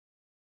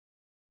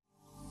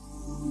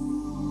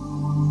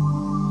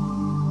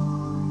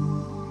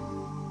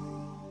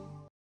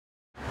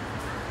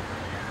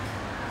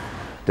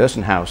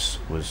Durston House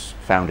was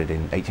founded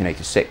in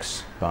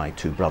 1886 by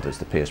two brothers,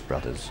 the Pierce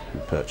brothers, who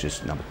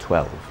purchased number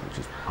 12, which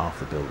is half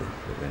the building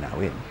that we're now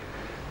in.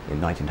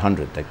 In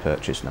 1900 they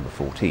purchased number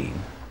 14,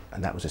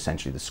 and that was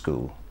essentially the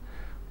school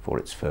for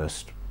its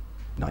first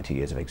 90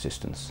 years of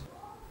existence.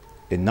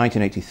 In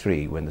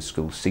 1983, when the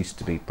school ceased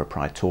to be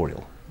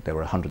proprietorial, there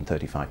were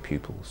 135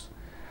 pupils.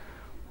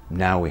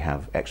 Now we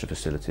have extra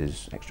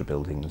facilities, extra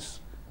buildings.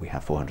 We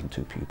have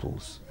 402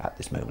 pupils at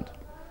this moment.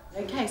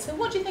 Okay, so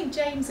what do you think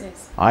James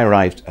is? I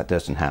arrived at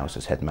Durston House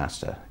as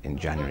headmaster in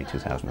January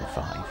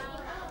 2005.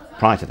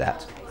 Prior to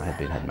that, I had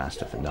been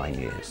headmaster for 9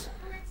 years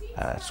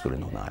at a school in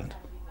Northern Ireland.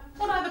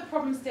 What other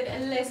problems did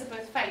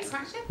Elizabeth face?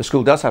 The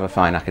school does have a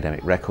fine academic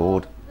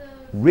record,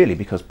 really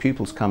because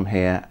pupils come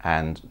here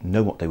and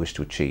know what they wish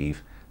to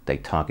achieve. They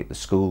target the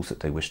schools that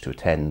they wish to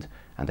attend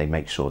and they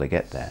make sure they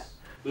get there.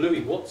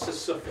 Louis, what's the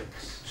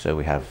suffix? So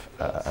we have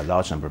a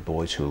large number of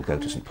boys who will go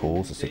to St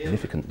Paul's, a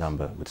significant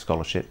number with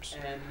scholarships.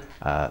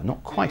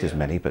 Not quite as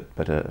many, but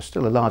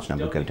still a large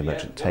number going to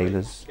Merchant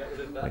Taylors.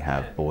 We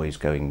have boys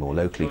going more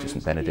locally to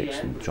St Benedict's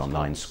and John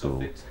Lyne's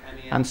School.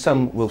 And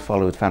some will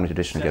follow the family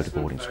tradition and go to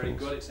boarding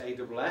schools. It's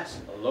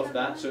ASS. I love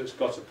that, so it's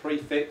got a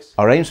prefix.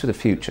 Our aims for the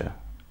future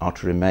are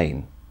to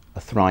remain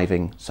a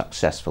thriving,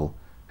 successful,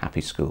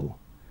 happy school.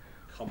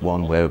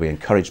 One where we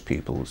encourage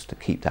pupils to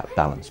keep that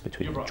balance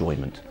between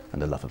enjoyment and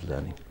the love of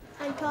learning.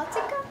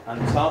 Antarctica?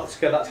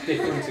 Antarctica, that's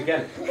different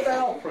again. But they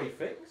are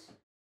prefix.